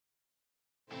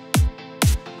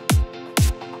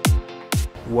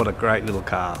What a great little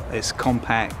car. It's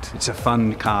compact, it's a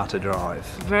fun car to drive.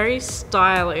 Very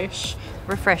stylish.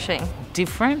 Refreshing.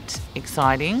 Different,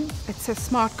 exciting. It's a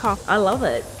smart car. I love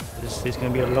it. There's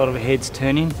going to be a lot of heads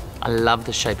turning. I love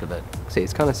the shape of it. See,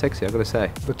 it's kind of sexy, I've got to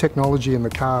say. The technology in the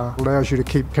car allows you to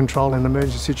keep control in an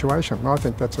emergency situation. I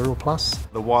think that's a real plus.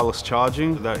 The wireless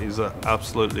charging, that is an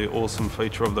absolutely awesome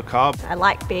feature of the car. I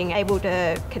like being able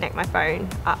to connect my phone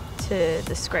up to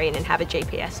the screen and have a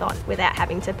GPS on without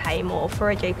having to pay more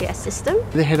for a GPS system.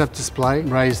 The head-up display,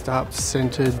 raised up,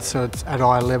 centred, so it's at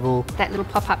eye level. That little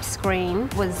pop-up screen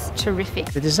was terrific.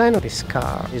 The design of this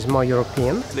car is more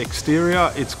European. The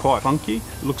exterior, it's quite funky.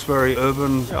 It looks very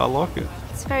urban. I like it.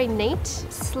 It's very neat,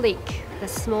 sleek. The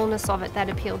smallness of it, that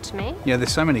appealed to me. Yeah,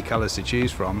 there's so many colours to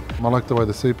choose from. I like the way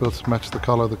the seatbelts match the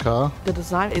colour of the car. The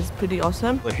design is pretty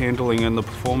awesome. The handling and the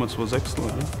performance was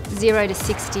excellent. 0 to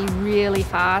 60 really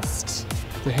fast.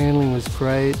 The handling was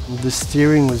great. The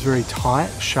steering was very tight,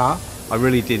 sharp. I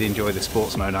really did enjoy the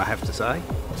sports mode, I have to say.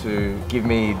 To give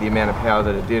me the amount of power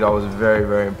that it did, I was very,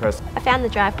 very impressed. I found the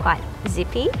drive quite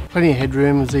zippy. Plenty of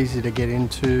headroom, was easy to get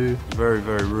into. Very,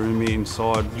 very roomy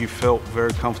inside. You felt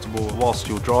very comfortable whilst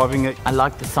you're driving it. I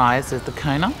like the size of the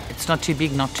Kona. It's not too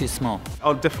big, not too small.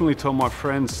 I'll definitely tell my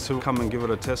friends to come and give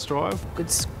it a test drive.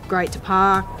 It's great to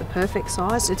park, the perfect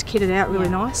size. It's kitted out really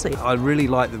nicely. I really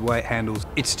like the way it handles.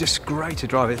 It's just great to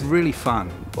drive, it's really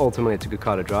fun. Ultimately, it's a good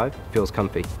car to drive. Feels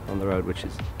comfy on the road, which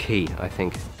is key, I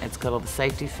think. It's got all the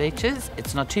safety features.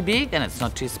 It's not too big and it's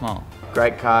not too small.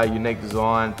 Great car, unique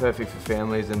design, perfect for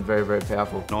families and very, very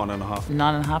powerful. 9.5.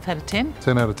 9.5 out of 10.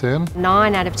 10 out of 10.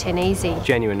 9 out of 10 easy.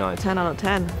 Genuine 9. 10 out of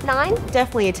 10. 9?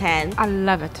 Definitely a 10. I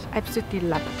love it. Absolutely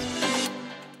love it.